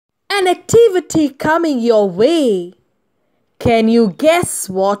an activity coming your way. Can you guess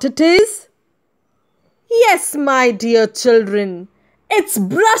what it is? Yes, my dear children, it's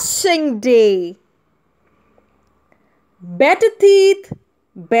brushing day. Better teeth,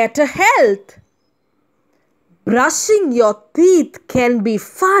 better health. Brushing your teeth can be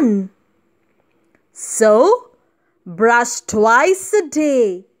fun. So, brush twice a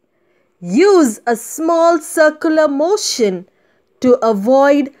day. Use a small circular motion to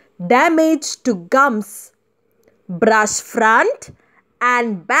avoid damage to gums. Brush front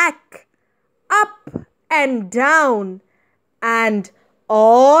and back, up and down, and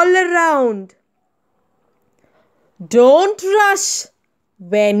all around. Don't rush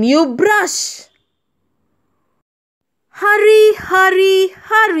when you brush. Hurry, hurry,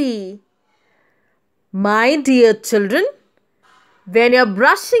 hurry. My dear children, when you're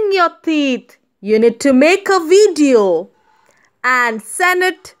brushing your teeth, you need to make a video and send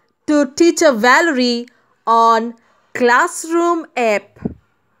it to Teacher Valerie on Classroom app.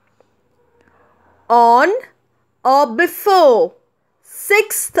 On or before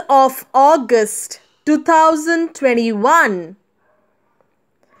 6th of August 2021.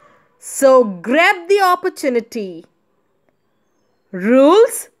 So grab the opportunity.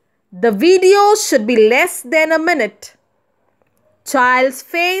 Rules: the video should be less than a minute. Child's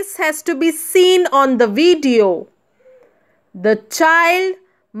face has to be seen on the video. The child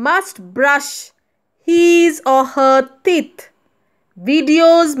must brush his or her teeth.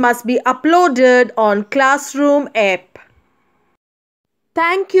 Videos must be uploaded on Classroom app.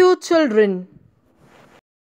 Thank you, children.